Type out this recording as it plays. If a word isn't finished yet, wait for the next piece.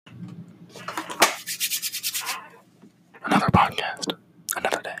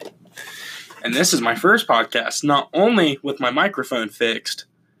And this is my first podcast, not only with my microphone fixed,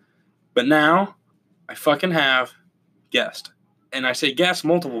 but now I fucking have guest. And I say guest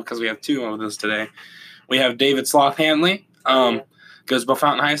multiple because we have two of us today. We have David Sloth Hanley. Goes to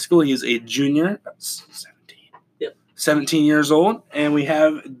Bellefontaine High School. He's a junior. 17. Yep. 17 years old. And we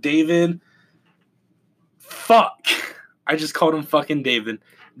have David. Fuck. I just called him fucking David.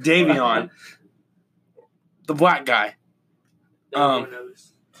 Davion. The black guy. Everyone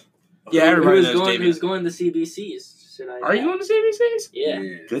knows. Yeah, everybody knows David. Who's going to CBCs? Are you going to CBCs?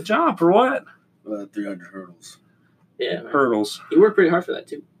 Yeah. Good job. For what? 300 hurdles. Yeah, man. Hurdles. You work pretty hard for that,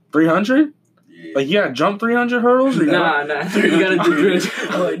 too. 300? Yeah. Like, you gotta jump 300 hurdles? Or Nah. You gotta do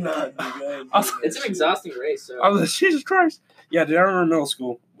 300. I'm like, nah, dude. It's an exhausting race, so. I was like, Jesus Christ. Yeah, dude, I remember middle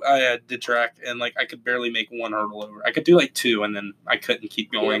school. I did track, and, like, I could barely make one hurdle over. I could do, like, two, and then I couldn't keep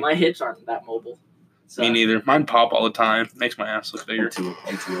Yeah, going. my hips aren't that mobile. So. Me neither. Mine pop all the time. Makes my ass look bigger.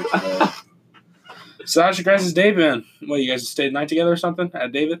 I'm too it. So how's your guys' day been? What, you guys stayed the night together or something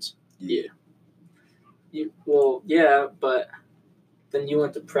at David's? Yeah. Yeah, but then you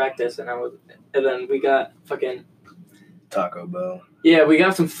went to practice, and then we got fucking Taco Bell. Yeah, we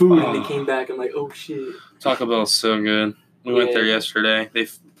got some food, and they came back. I'm like, oh shit. Taco Bell's so good. We went there yesterday. They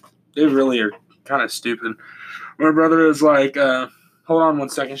really are kind of stupid. My brother is like, hold on one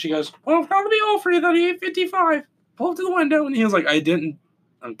second. She goes, well, how to be all for you that $8.55. Pull up to the window, and he was like, I didn't.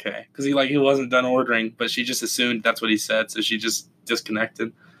 Okay, because he wasn't done ordering, but she just assumed that's what he said, so she just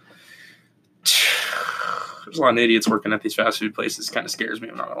disconnected. There's a lot of idiots working at these fast food places. Kind of scares me.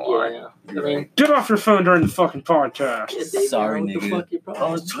 I'm not gonna lie. Yeah. I mean, get off your phone during the fucking podcast. Yeah, David, sorry, what nigga. the fuck your problem?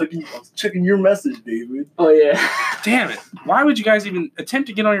 I was checking your message, David. Oh yeah. Damn it! Why would you guys even attempt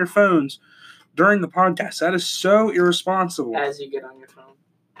to get on your phones during the podcast? That is so irresponsible. As you get on your phone.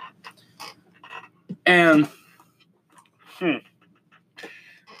 And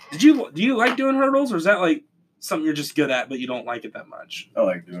do you like doing hurdles, or is that like something you're just good at, but you don't like it that much? I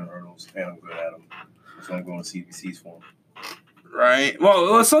like doing hurdles, and I'm good at them. That's what I'm going to CBCs for. Right.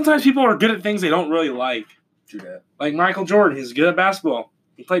 Well, sometimes people are good at things they don't really like. True that. Like Michael Jordan, he's good at basketball.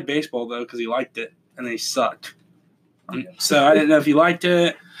 He played baseball though because he liked it, and then he sucked. So I didn't know if you liked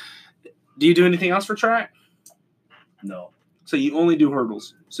it. Do you do anything else for track? No. So you only do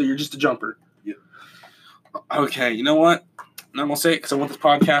hurdles. So you're just a jumper. Yep. Okay. You know what? I'm not gonna say it because I want this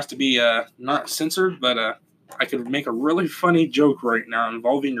podcast to be not censored, but I could make a really funny joke right now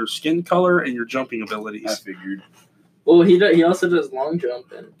involving your skin color and your jumping abilities. I figured. Well, he also does long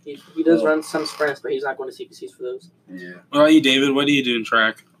jump, and he does run some sprints, but he's not going to CPCs for those. Yeah. What about you, David? What do you do in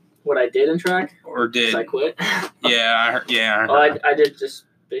track? What I did in track? Or did? I quit. Yeah, I heard. Yeah. I did just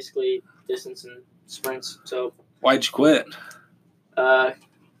basically distance and sprints. So. Why'd you quit? I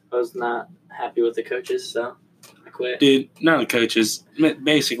was not happy with the coaches, so I quit. Dude, none of the coaches.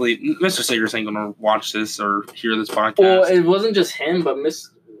 Basically, Mr. Siggers ain't gonna watch this or hear this podcast. Well, it wasn't just him, but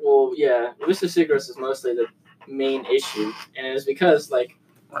Mr. Siggers is mostly the main issue, and it was because like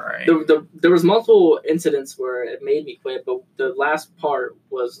right. there was multiple incidents where it made me quit, but the last part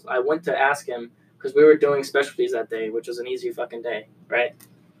was I went to ask him because we were doing specialties that day, which was an easy fucking day, right?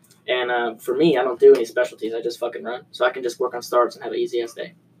 And for me, I don't do any specialties. I just fucking run, so I can just work on starts and have an easy ass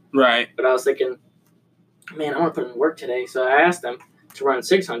day. Right. But I was thinking, man, I want to put in work today, so I asked him to run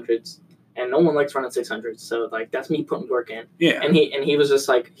 600s, and no one likes running 600s, so like that's me putting work in. Yeah. And he was just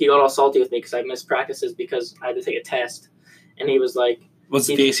like, he got all salty with me because I missed practices because I had to take a test, and he was like, was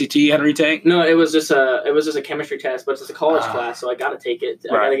it the ACT you had to retake? No, it was just a chemistry test, but it's a college class, so I got to take it.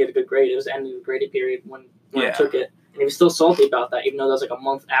 I got to get a good grade. It was the end of the grading period when I took it, and he was still salty about that, even though that was like a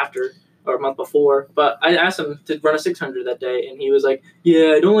month after or a month before. But I asked him to run a 600 that day, and he was like,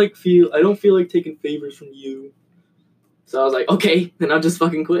 "Yeah, I don't feel like taking favors from you." So I was like, "Okay, then I'll just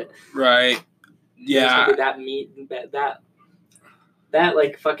fucking quit." Right. Yeah. That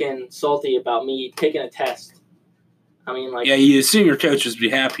like fucking salty about me taking a test. I mean, like, yeah, you assume your coaches would be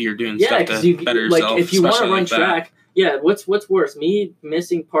happy you're doing stuff to better yourself. Like, if you want to run like track, yeah, what's worse, me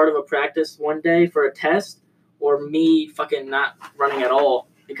missing part of a practice one day for a test, or me fucking not running at all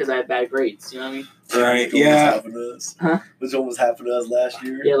because I had bad grades? You know what I mean? Right. Yeah. Which almost happened to us last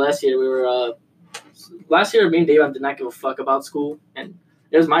year. Yeah, last year we were. Last year, me and Davion did not give a fuck about school, and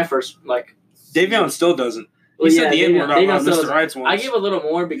it was my first like. Davion still doesn't. Well, he said the N word on Mr. Wright's once. I gave a little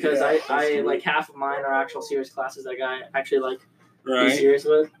more because I like half of mine are actual serious classes that I actually like be serious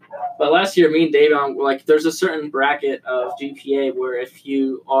with. But last year, me and Davion were like, there's a certain bracket of GPA where if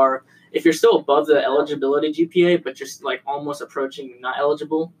you're still above the eligibility GPA, but you're like almost approaching not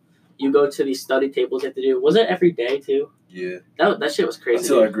eligible, you go to these study tables you have to do. Was it every day too? Yeah. That shit was crazy.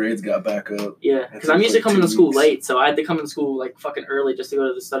 Until our grades got back up. Yeah, because I'm used to coming to school late, so I had to come to school like fucking early just to go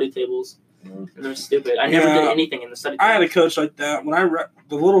to the study tables. They're stupid. I never did anything in the study. I had a coach like that. When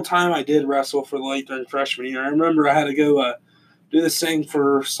the little time I did wrestle for during freshman year, I remember I had to go do this thing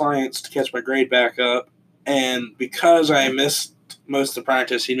for science to catch my grade back up. And because I missed most of the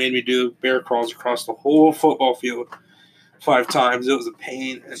practice, he made me do bear crawls across the whole football field 5 times. It was a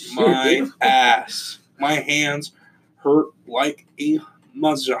pain in my ass. My hands hurt like a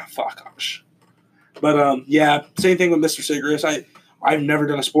motherfucker. But, same thing with Mr. Sigris. I've never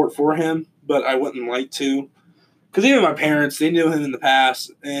done a sport for him, but I wouldn't like to. Because even my parents, they knew him in the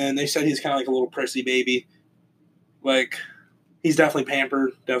past, and they said he's kind of like a little prissy baby. Like, he's definitely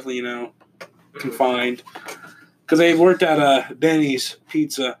pampered, definitely, confined. Because they worked at Benny's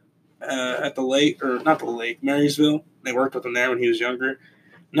Pizza at the lake, or not the lake, Marysville. They worked with him there when he was younger.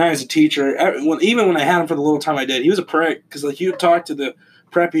 Now he's a teacher. Even when I had him for the little time I did, he was a prick. Because, like, you'd talk to the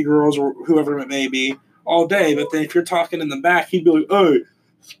preppy girls or whoever it may be all day, but then if you're talking in the back, he'd be like, hey,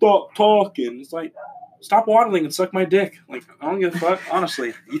 stop talking. It's like, stop waddling and suck my dick. Like, I don't give a fuck,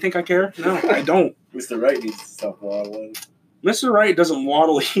 honestly. You think I care? No, I don't. Mr. Wright needs to stop waddling. Mr. Wright doesn't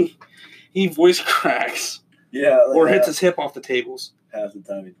waddle. He voice cracks. Yeah. Or hits his hip off the tables. Half the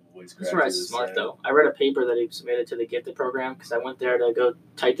time he voice cracks. That's right, smart, though. I read a paper that he submitted to the Gifted program because I went there to go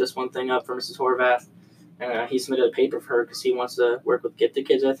type this one thing up for Mrs. Horvath. And he submitted a paper for her because he wants to work with gifted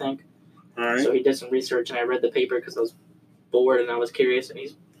kids, I think. All right. So he did some research, and I read the paper because I was bored and I was curious, and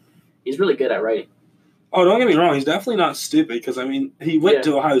he's really good at writing. Oh, don't get me wrong. He's definitely not stupid because, he went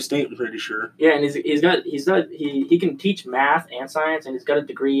to Ohio State, I'm pretty sure. Yeah, and he can teach math and science, and he's got a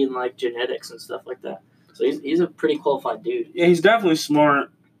degree in, like, genetics and stuff like that. So he's a pretty qualified dude. Yeah, he's definitely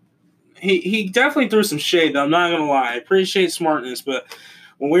smart. He definitely threw some shade, though. I'm not going to lie. I appreciate smartness, but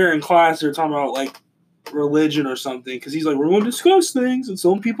when we were in class, they were talking about, like, religion or something, because he's like, we're going to discuss things, and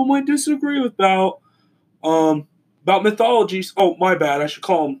some people might disagree about mythologies. Oh, my bad. I should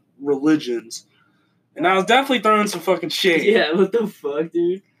call them religions. And I was definitely throwing some fucking shit. Yeah, what the fuck,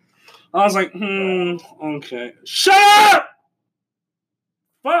 dude? I was like, okay. Shut up!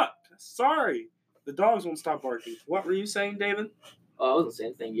 Fuck. Sorry. The dogs won't stop barking. What were you saying, David? Oh, I wasn't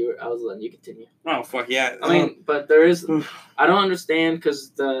saying anything. I was letting you continue. Oh, fuck, yeah. But there is... I don't understand,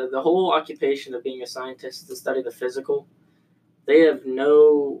 because the whole occupation of being a scientist is to study the physical. They have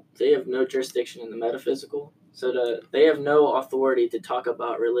no jurisdiction in the metaphysical. So they have no authority to talk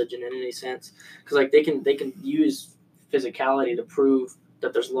about religion in any sense. Because, like, they can use physicality to prove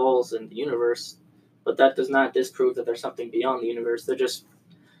that there's laws in the universe, but that does not disprove that there's something beyond the universe. They're just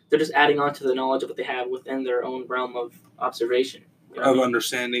adding on to the knowledge of what they have within their own realm of observation. Of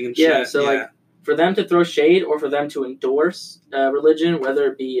understanding and shit. Yeah, so, like, for them to throw shade or for them to endorse religion,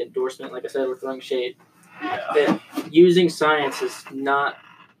 whether it be endorsement, like I said, or throwing shade, that using science is not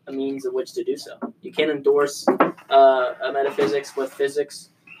a means of which to do so. You can't endorse a metaphysics with physics.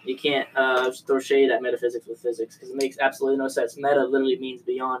 You can't throw shade at metaphysics with physics because it makes absolutely no sense. Meta literally means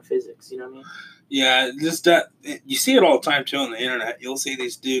beyond physics. You know what I mean? Yeah, just that you see it all the time too on the internet. You'll see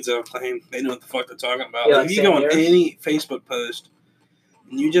these dudes that claim they know what the fuck they're talking about. Yeah, like if you go on any Facebook post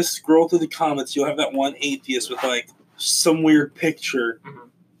and you just scroll through the comments, you'll have that one atheist with like some weird picture,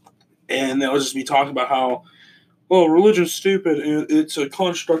 and they'll just be talking about how, well, religion's stupid and it's a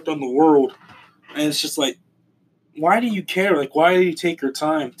construct on the world, and it's just like, why do you care? Like, why do you take your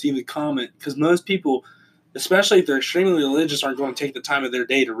time to even comment? Because most people, especially if they're extremely religious, aren't going to take the time of their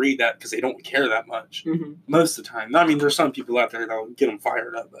day to read that because they don't care that much. Most of the time. I mean, there's some people out there that'll get them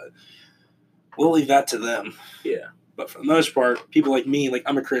fired up, but we'll leave that to them. Yeah. But for the most part, people like me, like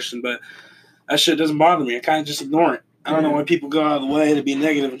I'm a Christian, but that shit doesn't bother me. I kind of just ignore it. I don't know why people go out of the way to be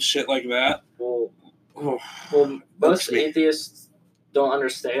negative and shit like that. Well, most atheists don't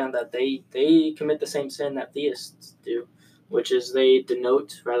understand that they commit the same sin that theists do, which is they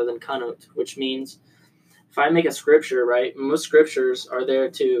denote rather than connote, which means if I make a scripture, right, most scriptures are there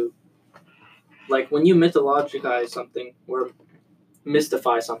to, like, when you mythologize something, or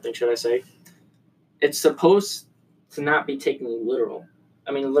mystify something, should I say, it's supposed to not be taken literal.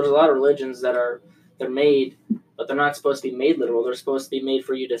 I mean, there's a lot of religions that they're made, but they're not supposed to be made literal. They're supposed to be made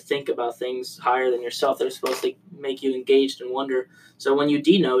for you to think about things higher than yourself. They're supposed to make you engaged in wonder. So when you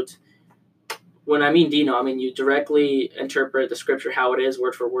denote, when I mean denote, I mean you directly interpret the scripture how it is,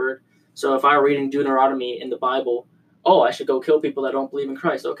 word for word. So if I were reading Deuteronomy in the Bible, oh, I should go kill people that don't believe in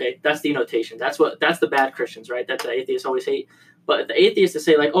Christ. Okay, that's denotation. That's the bad Christians, right? That the atheists always hate. But the atheists that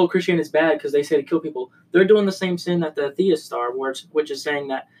say, like, oh, Christianity is bad because they say to kill people, they're doing the same sin that the theists are, which is saying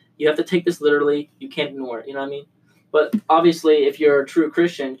that you have to take this literally. You can't ignore it. You know what I mean? But obviously, if you're a true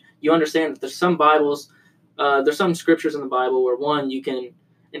Christian, you understand that there's some Bibles, there's some scriptures in the Bible where, one, you can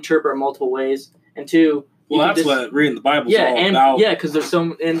interpret multiple ways, and two, Well, that's what reading the Bible is all about. Yeah, because there's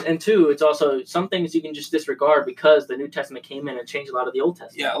some, and two, it's also some things you can just disregard because the New Testament came in and changed a lot of the Old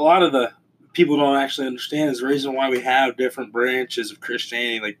Testament. Yeah, a lot of the people don't actually understand is the reason why we have different branches of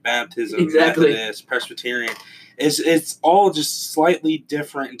Christianity, like Baptism, Methodist, Presbyterian. It's all just slightly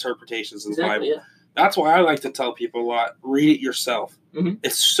different interpretations of the Bible. Yeah. That's why I like to tell people a lot, read it yourself. Mm-hmm.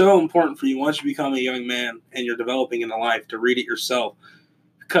 It's so important for you once you become a young man and you're developing in the life to read it yourself.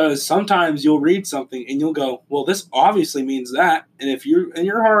 Because sometimes you'll read something and you'll go, well, this obviously means that. And if you're in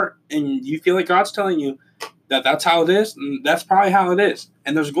your heart and you feel like God's telling you that that's how it is, that's probably how it is.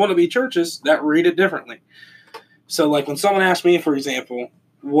 And there's going to be churches that read it differently. So, like, when someone asks me, for example,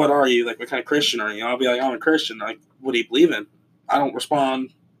 what are you? Like, what kind of Christian are you? I'll be like, I'm a Christian. Like, what do you believe in? I don't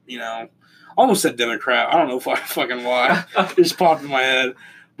respond, I almost said Democrat. I don't know fucking why. It just popped in my head.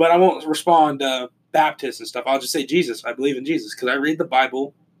 But I won't respond Baptist and stuff. I'll just say Jesus. I believe in Jesus because I read the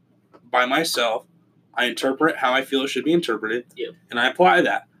Bible by myself. I interpret how I feel it should be interpreted, and I apply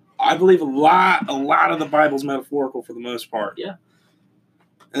that. I believe a lot of the Bible's metaphorical for the most part. Yeah.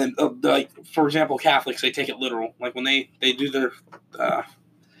 And then, like, for example, Catholics, they take it literal. Like, when they do their,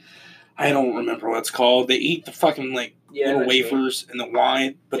 I don't remember what it's called. They eat the fucking, little wafers and the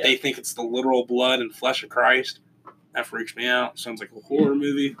wine, but they think it's the literal blood and flesh of Christ. That freaks me out. Sounds like a horror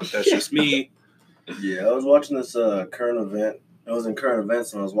movie. That's just me. Yeah, I was watching this current event. I was in current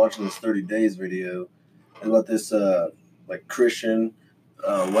events, and I was watching this 30 Days video about this, Christian,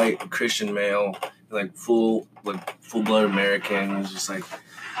 white Christian male, full-blood American. He's just,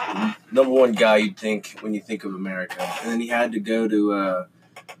 number one guy you'd think when you think of America. And then he had to go to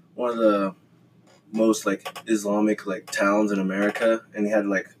one of the most, Islamic, towns in America, and he had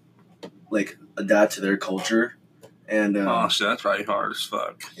to, adapt to their culture. And shit, that's probably hard as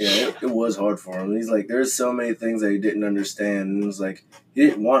fuck. Yeah, it was hard for him. He's there's so many things that he didn't understand. And it was he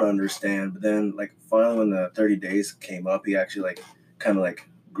didn't want to understand. But then, finally when the 30 days came up, he actually, kind of,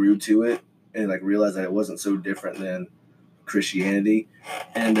 grew to it and, realized that it wasn't so different than Christianity.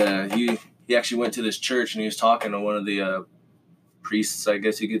 And he actually went to this church, and he was talking to one of the priests, I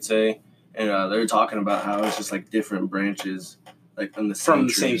guess you could say. And they were talking about how it's just, different branches from the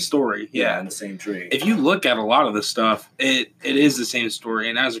same story. Yeah, in the same tree. If you look at a lot of this stuff, it is the same story.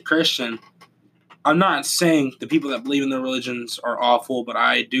 And as a Christian, I'm not saying the people that believe in their religions are awful, but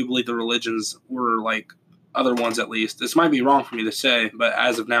I do believe the religions were other ones at least. This might be wrong for me to say, but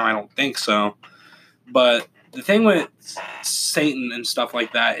as of now, I don't think so. But the thing with Satan and stuff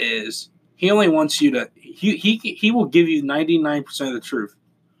like that is he only wants you to he will give you 99% of the truth.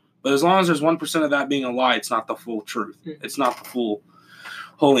 But as long as there's 1% of that being a lie, it's not the full truth. It's not the full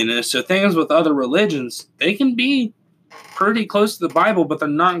holiness. So things with other religions, they can be pretty close to the Bible, but they're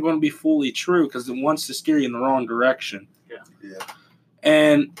not going to be fully true because it wants to steer you in the wrong direction. Yeah.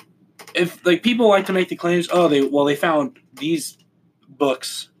 And if people like to make the claims, they found these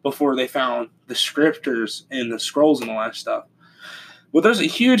books before they found the scriptures and the scrolls and all that stuff. Well, there's a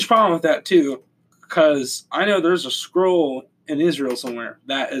huge problem with that too, because I know there's a scroll in Israel somewhere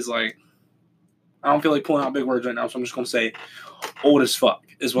that is I don't feel like pulling out big words right now, so I'm just going to say old as fuck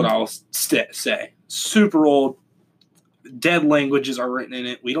is what I'll say. Super old. Dead languages are written in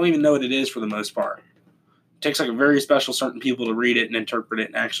it. We don't even know what it is for the most part. It takes a very special certain people to read it and interpret it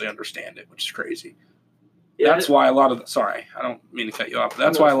and actually understand it, which is crazy. Yeah, that's why a lot of sorry, I don't mean to cut you off, but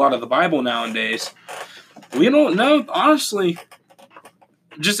that's why a lot of the Bible nowadays, we don't know, honestly,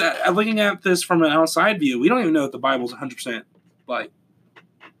 just looking at this from an outside view, we don't even know if the Bible's 100%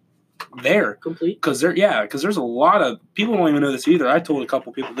 there. Complete? Because there's a lot of, people don't even know this either. I told a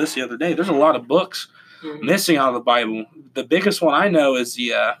couple people this the other day. There's a lot of books missing out of the Bible. The biggest one I know is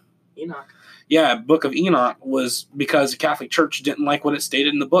the Enoch. Yeah, Book of Enoch was because the Catholic Church didn't like what it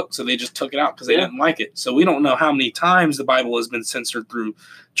stated in the book, so they just took it out because they didn't like it. So we don't know how many times the Bible has been censored through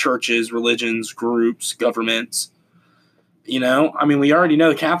churches, religions, groups, governments. We already know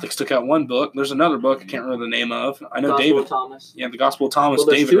the Catholics took out one book. There's another book I can't remember the name of. I know Gospel David. Of Thomas. Yeah, the Gospel of Thomas.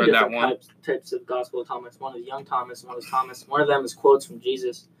 Well, David read that one. Types of Gospel of Thomas. One is young Thomas, one is Thomas. One of them is quotes from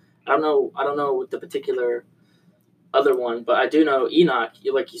Jesus. I don't know what the particular other one, but I do know Enoch,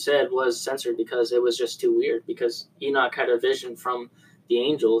 like you said, was censored because it was just too weird. Because Enoch had a vision from the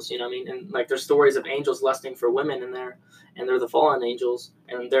angels, and there's stories of angels lusting for women in there, and they're the fallen angels,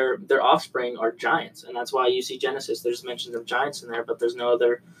 and their offspring are giants, and that's why you see Genesis. There's mentions of giants in there, but there's no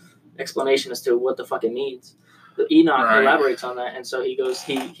other explanation as to what the fuck it means. But Enoch elaborates on that, and so he goes,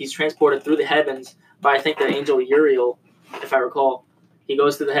 he's transported through the heavens by I think the angel Uriel, if I recall. He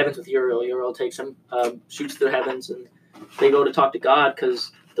goes through the heavens with Uriel. Uriel takes him, shoots through the heavens, and they go to talk to God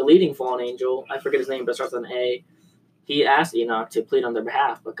because the leading fallen angel, I forget his name, but it starts with an A, he asked Enoch to plead on their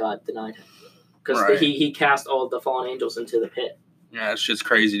behalf, but God denied him. because he cast all the fallen angels into the pit. Yeah, that shit's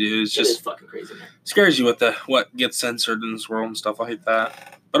crazy, dude. It is fucking crazy, man. Scares you with what gets censored in this world and stuff like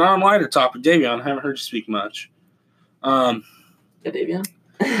that. But on a lighter topic, Davion, I haven't heard you speak much. Yeah, Davion?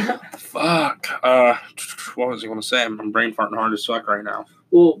 Fuck. What was I going to say? I'm brain farting hard as fuck right now.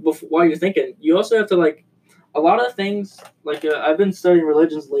 Well, while you're thinking, you also have to, like, a lot of things, like, I've been studying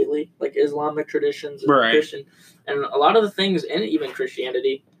religions lately, like Islamic traditions and Christian, and a lot of the things in even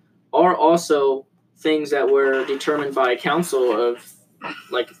Christianity are also things that were determined by a council of,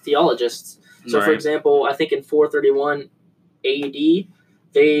 like, theologists. So, for example, I think in 431 AD,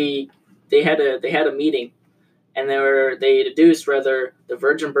 they had a meeting, and they deduced rather the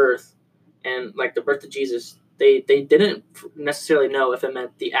virgin birth and, like, the birth of Jesus. They didn't necessarily know if it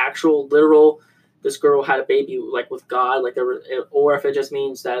meant the actual literal, this girl had a baby, like, with God, like, or if it just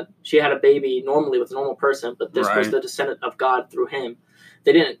means that she had a baby normally with a normal person, but this was the descendant of God through him.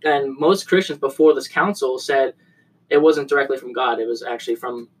 They didn't, and most Christians before this council said it wasn't directly from God. It was actually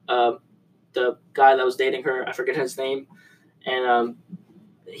from the guy that was dating her. I forget his name, and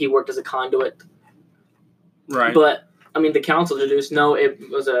he worked as a conduit. Right. But I mean, the council deduced no, it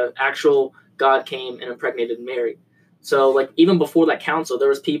was a actual God came and impregnated Mary. So, like, even before that council, there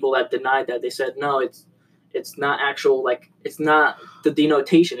was people that denied that. They said, no, it's not actual, like, it's not the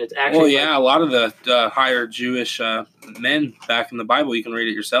denotation. It's actually... Well, yeah, a lot of the higher Jewish men back in the Bible, you can read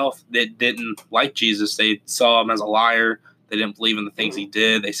it yourself, they didn't like Jesus. They saw him as a liar. They didn't believe in the things he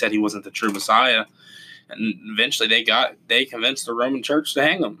did. They said he wasn't the true Messiah. And eventually they convinced the Roman church to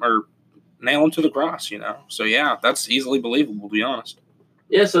hang him or nail him to the cross, you know? So, yeah, that's easily believable, to be honest.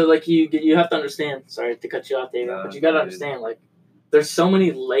 Yeah, so, like, you have to understand. Sorry to cut you off, David, but you got to understand, like, there's so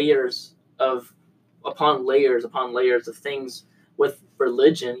many layers upon layers of things with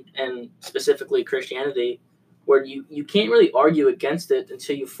religion and specifically Christianity where you can't really argue against it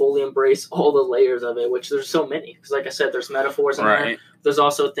until you fully embrace all the layers of it, which there's so many. Because, like I said, there's metaphors in there. There's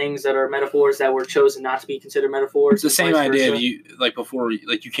also things that are metaphors that were chosen not to be considered metaphors. It's the same idea.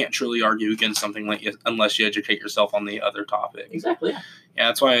 You can't truly argue against something unless you educate yourself on the other topic. Exactly. Yeah,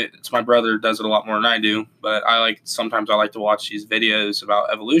 that's why it's my brother does it a lot more than I do. But sometimes I like to watch these videos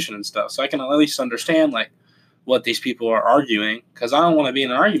about evolution and stuff, so I can at least understand like what these people are arguing. Because I don't want to be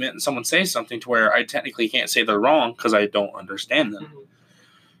in an argument and someone says something to where I technically can't say they're wrong because I don't understand them. Mm-hmm.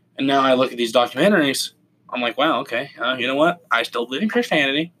 And now I look at these documentaries. I'm like, wow, okay, you know what? I still believe in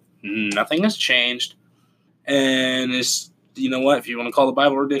Christianity. Nothing has changed. And you know what? If you want to call the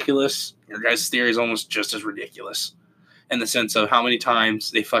Bible ridiculous, your guys' theory is almost just as ridiculous in the sense of how many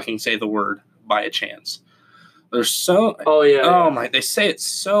times they fucking say the word by a chance. There's so... Oh, yeah. Oh, my. They say it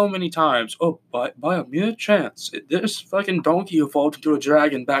so many times. Oh, by a mere chance, this fucking donkey evolved into a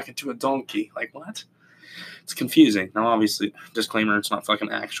dragon back into a donkey. Like, what? It's confusing. Now, obviously, disclaimer, it's not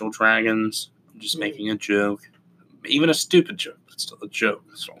fucking actual dragons. I'm just making a joke. Even a stupid joke, but it's still a joke.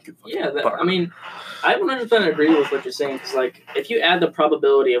 So I mean, I 100% agree with what you're saying. Because, like, if you add the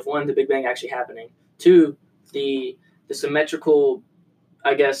probability of, one, the Big Bang actually happening, two, the symmetrical,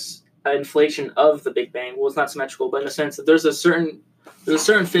 I guess, inflation of the Big Bang. Well, it's not symmetrical, but in the sense that there's a certain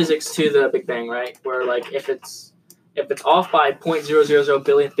physics to the Big Bang, right? Where, like, if it's off by 0.000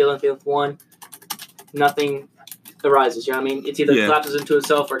 billionth one, nothing arises. You know what I mean? It's either collapses into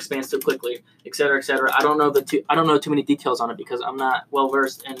itself or expands too quickly, et cetera, et cetera. I don't know too many details on it because I'm not well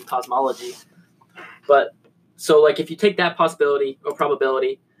versed in cosmology. But so, like, if you take that possibility or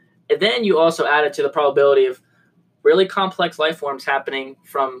probability, and then you also add it to the probability of really complex life forms happening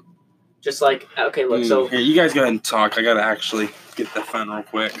from just like, okay, look, so... Here, you guys go ahead and talk. I got to actually get the phone real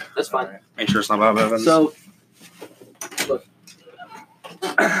quick. That's fine. Right. Make sure it's not Bob Evans. So, look.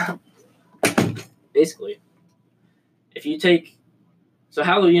 Basically, if you take... So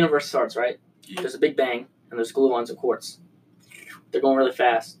how the universe starts, right? There's a Big Bang, and there's gluons and quarks. They're going really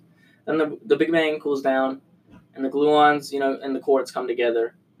fast. Then the Big Bang cools down, and the gluons, and the quarks come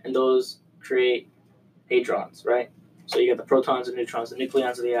together, and those create hadrons, right? So you get the protons and neutrons, the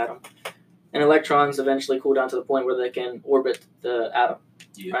nucleons of the atom. And electrons eventually cool down to the point where they can orbit the atom,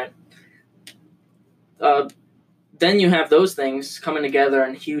 right? Then you have those things coming together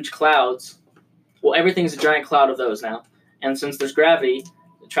in huge clouds. Well, everything's a giant cloud of those now. And since there's gravity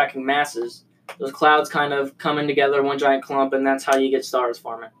attracting masses, those clouds kind of coming together, one giant clump, and that's how you get stars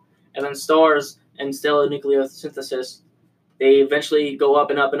forming. And then stars and stellar nucleosynthesis, they eventually go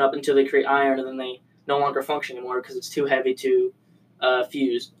up and up and up until they create iron, and then they no longer function anymore because it's too heavy to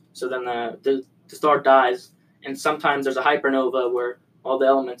fuse. So then the star dies, and sometimes there's a hypernova where all the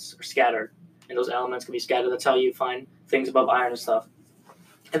elements are scattered, and those elements can be scattered. That's how you find things above iron and stuff.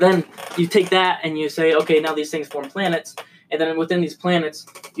 And then you take that and you say, okay, now these things form planets, And then within these planets,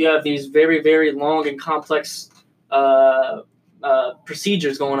 you have these very, very long and complex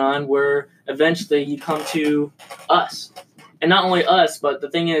procedures going on where eventually you come to us. And not only us, but the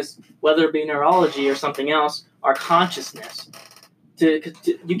thing is, whether it be neurology or something else, our consciousness.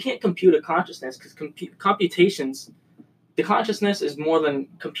 You can't compute a consciousness because computations, the consciousness is more than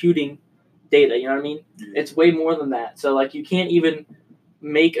computing data, you know what I mean? Yeah. It's way more than that. So, like, you can't even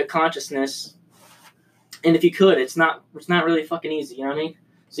make a consciousness, and if you could, it's not really fucking easy, you know what I mean?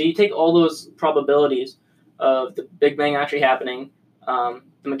 So you take all those probabilities of the Big Bang actually happening, the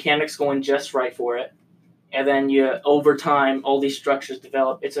mechanics going just right for it, and then over time, all these structures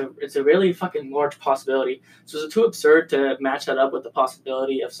develop. It's a really fucking large possibility. So is it too absurd to match that up with the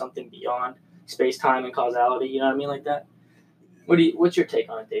possibility of something beyond space-time and causality, you know what I mean, like that? What's your take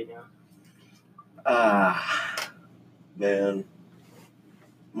on it, Dave? Man,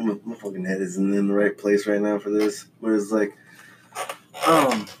 my fucking head isn't in the right place right now for this. Where it's like,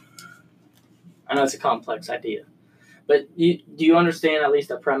 I know it's a complex idea, but do you understand at least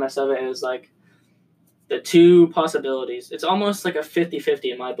the premise of it is like the two possibilities? It's almost like a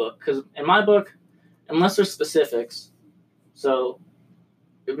 50-50 in my book, because in my book, unless there's specifics, so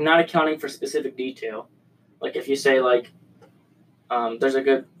not accounting for specific detail, like if you say like, there's a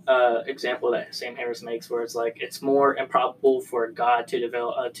good example that Sam Harris makes where it's like it's more improbable for God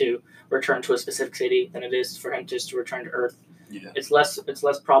to to return to a specific city than it is for him just to return to Earth. Yeah. It's less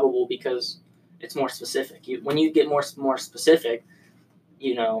probable because it's more specific. When you get more specific,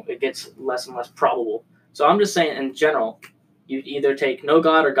 it gets less and less probable. So I'm just saying in general, you either take no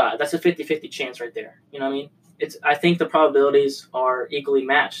God or God. That's a 50-50 chance right there. You know what I mean? I think the probabilities are equally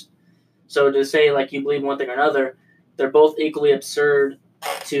matched. So to say like you believe one thing or another, they're both equally absurd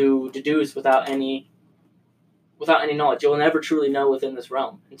to deduce without any knowledge. You'll never truly know within this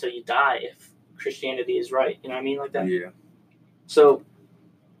realm until you die if Christianity is right. You know what I mean? Like that? Yeah. So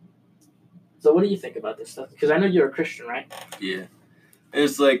what do you think about this stuff? Because I know you're a Christian, right? Yeah.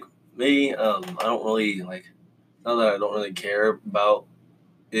 It's like, me, I don't really, like, not that I don't really care about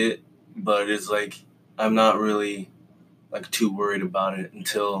it, but it's like, I'm not really, like, too worried about it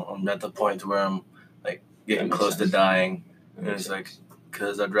until I'm at the point where I'm, like, getting close to dying. And it's like,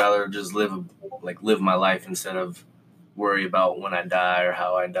 because I'd rather just live my life instead of worry about when I die or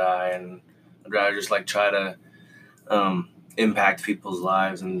how I die. And I'd rather just, like, try to impact people's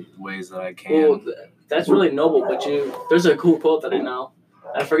lives in ways that I can. Well, that's really noble, but there's a cool quote that I know.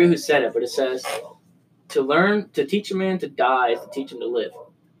 I forget who said it, but it says, to teach a man to die is to teach him to live.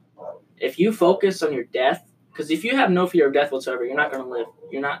 If you focus on your death, because if you have no fear of death whatsoever, you're not going to live.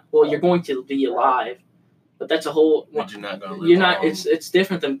 You're going to be alive, but that's a whole. But you're not going to live. You're not. It's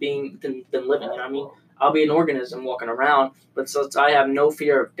different than living. You know what I mean? I'll be an organism walking around, but since I have no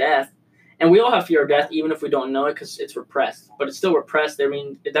fear of death, and we all have fear of death, even if we don't know it, because it's repressed. But it's still repressed. I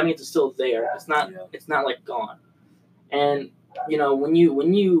mean, that means it's still there. It's not. Yeah. It's not like gone. And when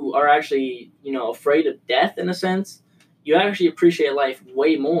you are actually afraid of death in a sense, you actually appreciate life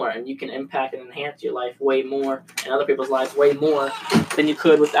way more, and you can impact and enhance your life way more and other people's lives way more than you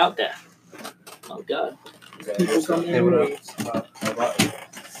could without death. Oh God! People come in. How about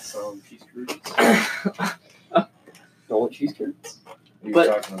some cheese curds? Don't want cheese curds? You're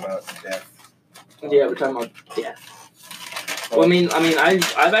talking about death. Yeah, we're talking about death. Well, I mean,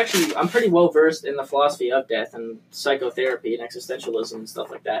 I'm pretty well versed in the philosophy of death and psychotherapy and existentialism and stuff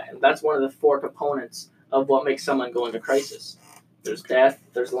like that, and that's one of the 4 components of what makes someone go into crisis. There's death,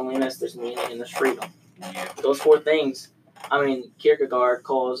 there's loneliness, there's meaning, and there's freedom. Yeah. Those 4 things. I mean, Kierkegaard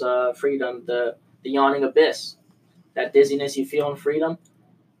calls freedom the yawning abyss. That dizziness you feel in freedom,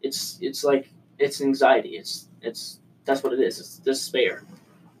 it's like it's anxiety. It's that's what it is. It's despair.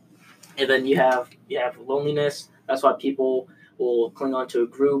 And then you have loneliness. That's why people will cling on to a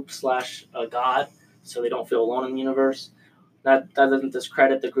group / a God, so they don't feel alone in the universe. That doesn't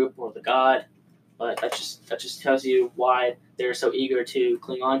discredit the group or the God, but that just tells you why they're so eager to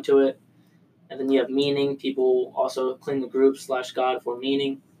cling on to it. And then you have meaning. People also cling to group / God for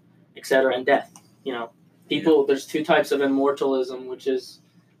meaning, etc. And death. There's 2 types of immortalism, which is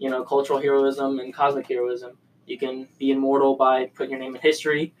cultural heroism and cosmic heroism. You can be immortal by putting your name in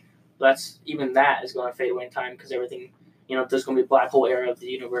history. Even that is going to fade away in time because everything, there's going to be a black hole era of the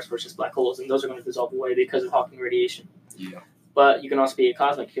universe versus black holes, and those are going to dissolve away because of Hawking radiation. Yeah. But you can also be a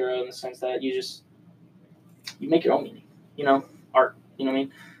cosmic hero in the sense that you make your own meaning, art, you know what I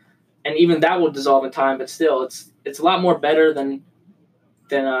mean? And even that will dissolve in time, but still, it's a lot more better than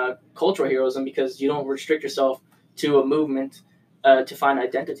cultural heroism because you don't restrict yourself to a movement to find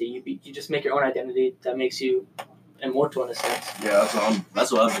identity. You just make your own identity that makes you immortal in a sense. Yeah,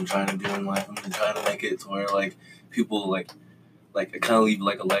 that's what I've been trying to do in life. I've been trying to make it to where, like, people like I kind of leave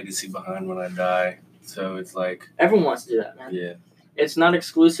like a legacy behind when I die. So it's like everyone wants to do that, man. Yeah. It's not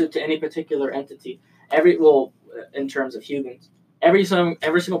exclusive to any particular entity. In terms of humans, every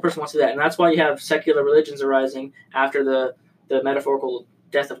single person wants to do that, and that's why you have secular religions arising after the metaphorical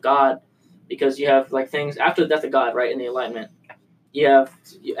death of God, because you have like things after the death of God, right? In the Enlightenment, you have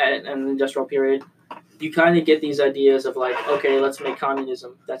in the Industrial period, you kind of get these ideas of like, okay, let's make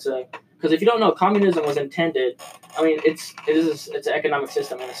communism. Because if you don't know, communism was intended. I mean, it's an economic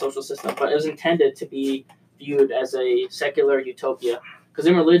system and a social system, but it was intended to be viewed as a secular utopia. Because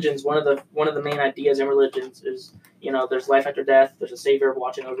in religions, one of the main ideas in religions is, there's life after death, there's a savior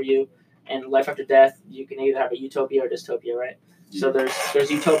watching over you, and life after death, you can either have a utopia or dystopia, right? Yeah. So there's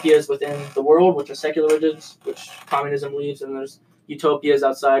utopias within the world, which are secular religions, which communism believes, and there's utopias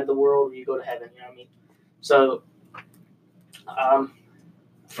outside the world where you go to heaven. You know what I mean? So, I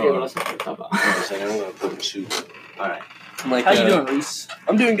forget what I was going to talk about. I'm going to put in shoes. All right. How you doing, Reese?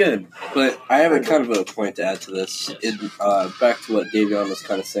 I'm doing good, but I have a kind of a point to add to this. Yes. Back to what Davion was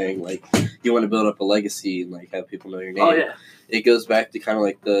kind of saying, like, you want to build up a legacy and, like, have people know your name. Oh, yeah. It goes back to kind of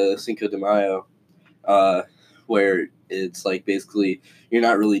like the Cinco de Mayo, where it's, like, basically you're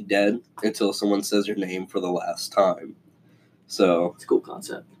not really dead until someone says your name for the last time. So it's a cool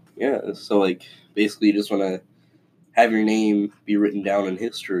concept. Yeah, so, like, basically you just want to have your name be written down in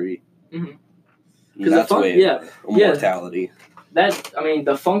history. Mm-hmm. That's immortality.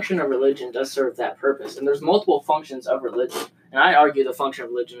 The function of religion does serve that purpose, and there's multiple functions of religion. And I argue the function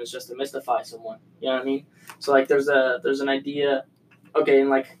of religion is just to mystify someone. You know what I mean? So like, there's an idea. Okay, and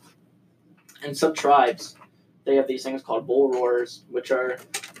like, in some tribes, they have these things called bull roars, which are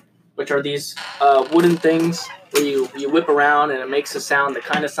these wooden things where you whip around and it makes a sound that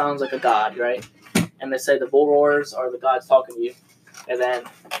kind of sounds like a god, right? And they say the bull roars are the gods talking to you, and then.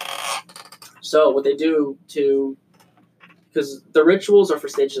 So what they do because the rituals are for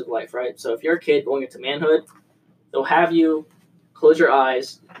stages of life, right? So if you're a kid going into manhood, they'll have you close your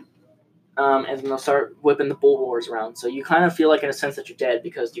eyes, and then they'll start whipping the bull roars around. So you kind of feel like in a sense that you're dead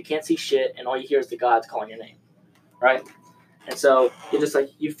because you can't see shit, and all you hear is the gods calling your name, right? And so you're just like,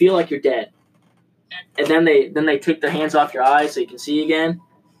 you feel like you're dead. And then they took their hands off your eyes so you can see again,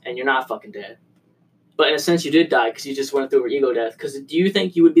 and you're not fucking dead. But in a sense, you did die because you just went through an ego death. Because do you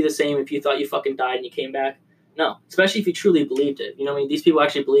think you would be the same if you thought you fucking died and you came back? No. Especially if you truly believed it. You know what I mean? These people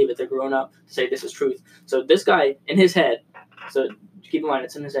actually believe it. They're grown up to say this is truth. So this guy, in his head, so keep in mind,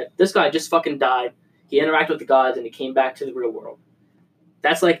 it's in his head. This guy just fucking died. He interacted with the gods and he came back to the real world.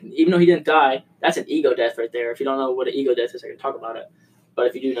 That's like, even though he didn't die, that's an ego death right there. If you don't know what an ego death is, I can talk about it. But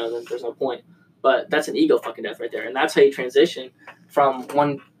if you do know, then there's no point. But that's an ego fucking death right there. And that's how you transition from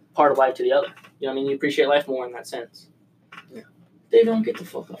one part of life to the other. You know what I mean? You appreciate life more in that sense. Yeah. Dave, don't get the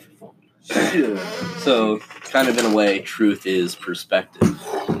fuck off your phone. Yeah. So, kind of in a way, truth is perspective.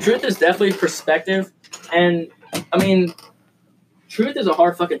 Truth is definitely perspective. And, I mean, truth is a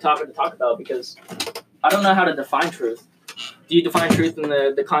hard fucking topic to talk about because I don't know how to define truth. Do you define truth in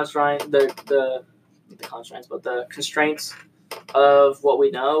the constraints of what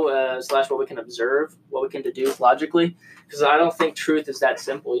we know, / what we can observe, what we can deduce logically? Because I don't think truth is that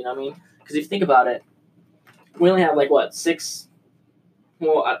simple, you know what I mean? Because if you think about it, we only have, 6...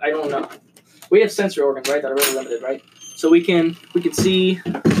 Well, I don't know. We have sensory organs, right, that are really limited, right? So we can see...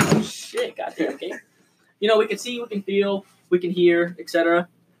 Oh, shit, goddamn, okay? We can see, we can feel, we can hear, etc.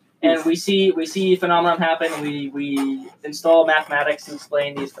 And we see phenomenon happen, and we install mathematics to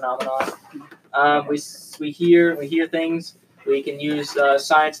explain these phenomena. We hear things. We can use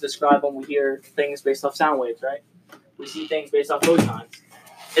science to describe them. We hear things based off sound waves, right? We see things based off photons.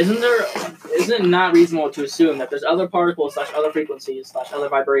 Isn't it not reasonable to assume that there's other particles / other frequencies / other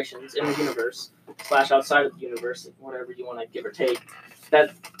vibrations in the universe / outside of the universe, whatever you want to give or take,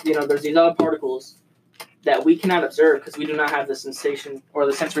 that there's these other particles that we cannot observe because we do not have the sensation or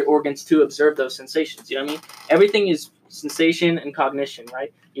the sensory organs to observe those sensations. You know what I mean? Everything is sensation and cognition,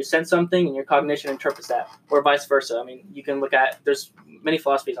 right? You sense something and your cognition interprets that, or vice versa. I mean, you can look at, there's many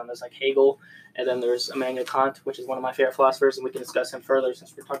philosophies on this, like Hegel, and then there's Immanuel Kant, which is one of my favorite philosophers, and we can discuss him further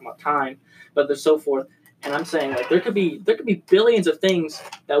since we're talking about time, but there's so forth. And I'm saying, there could be billions of things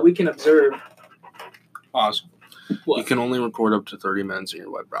that we can observe. Pause. What? You can only record up to 30 minutes in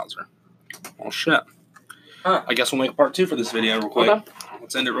your web browser. Well, shit. I guess we'll make a part 2 for this video real quick. Okay.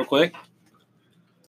 Let's end it real quick.